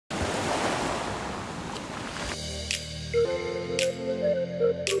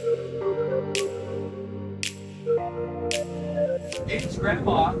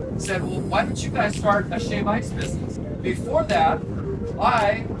grandma said, well, why don't you guys start a shave ice business? Before that,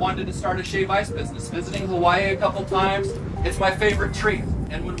 I wanted to start a shave ice business, visiting Hawaii a couple times. It's my favorite treat.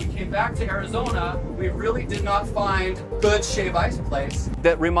 And when we came back to Arizona, we really did not find a good shave ice place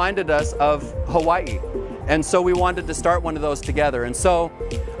that reminded us of Hawaii. And so we wanted to start one of those together. And so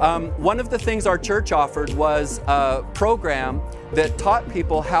one of the things our church offered was a program that taught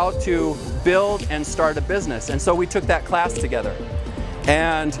people how to build and start a business. And so we took that class together.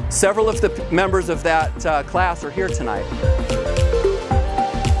 And several of the members of that class are here tonight.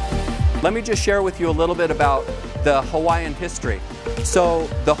 Let me just share with you a little bit about the Hawaiian history. So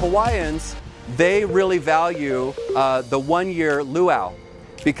the Hawaiians, they really value the one-year luau,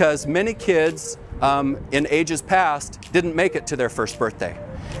 because many kids in ages past didn't make it to their first birthday.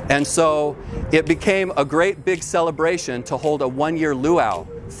 And so it became a great big celebration to hold a one-year luau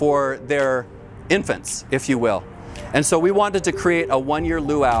for their infants, if you will. And so we wanted to create a one-year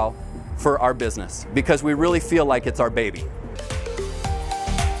luau for our business because we really feel like it's our baby.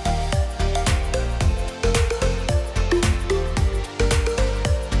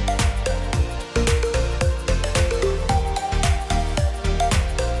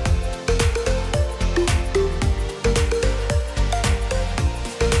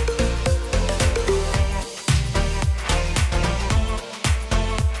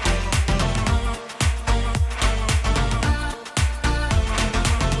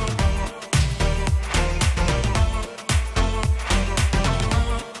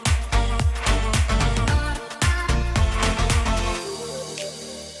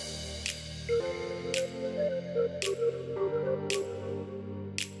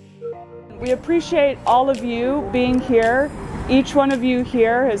 We appreciate all of you being here. Each one of you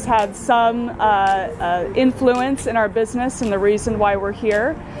here has had some influence in our business and the reason why we're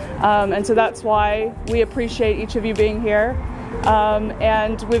here. And so that's why we appreciate each of you being here.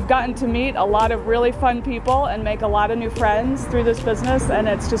 And we've gotten to meet a lot of really fun people and make a lot of new friends through this business, and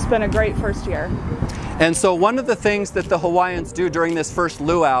it's just been a great first year. And so one of the things that the Hawaiians do during this first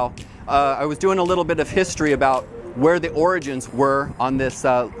luau, I was doing a little bit of history about where the origins were on this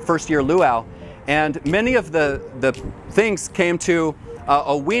first year luau, and many of the things came to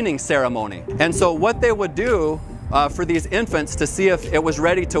a weaning ceremony. And so what they would do for these infants to see if it was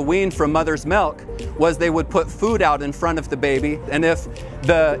ready to wean from mother's milk was they would put food out in front of the baby, and if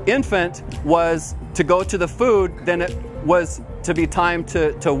the infant was to go to the food, then it was to be time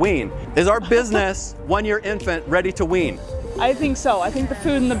to wean. Is our business one-year infant ready to wean? I think so. I think the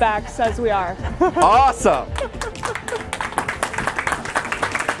food in the back says we are. Awesome.